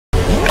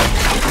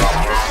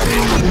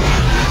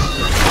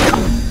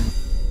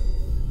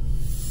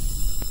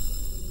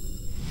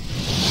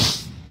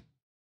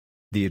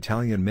The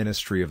Italian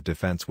Ministry of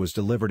Defense was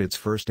delivered its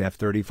first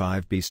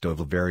F-35B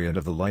STOVL variant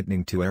of the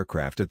Lightning II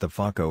aircraft at the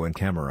Foco in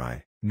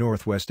Cameri,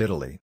 northwest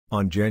Italy,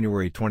 on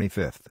January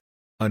 25.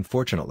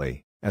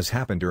 Unfortunately, as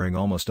happened during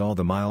almost all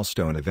the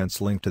milestone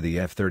events linked to the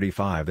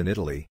F-35 in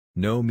Italy,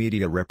 no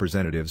media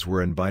representatives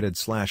were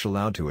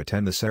invited/allowed to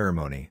attend the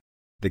ceremony.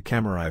 The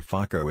Cameri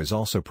Foco is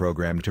also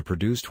programmed to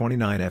produce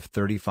 29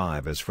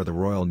 F-35s for the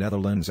Royal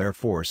Netherlands Air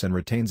Force and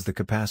retains the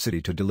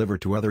capacity to deliver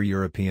to other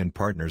European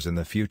partners in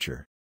the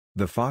future.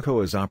 The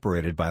Foco is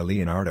operated by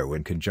Leonardo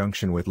in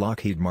conjunction with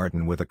Lockheed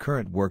Martin, with a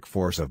current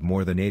workforce of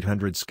more than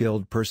 800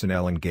 skilled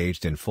personnel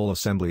engaged in full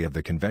assembly of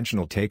the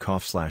conventional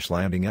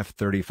takeoff/landing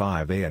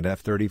F-35A and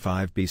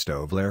F-35B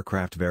STOVL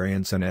aircraft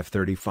variants and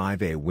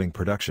F-35A wing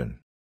production.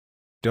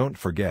 Don't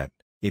forget,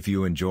 if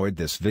you enjoyed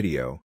this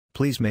video,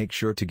 please make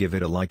sure to give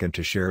it a like and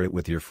to share it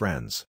with your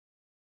friends.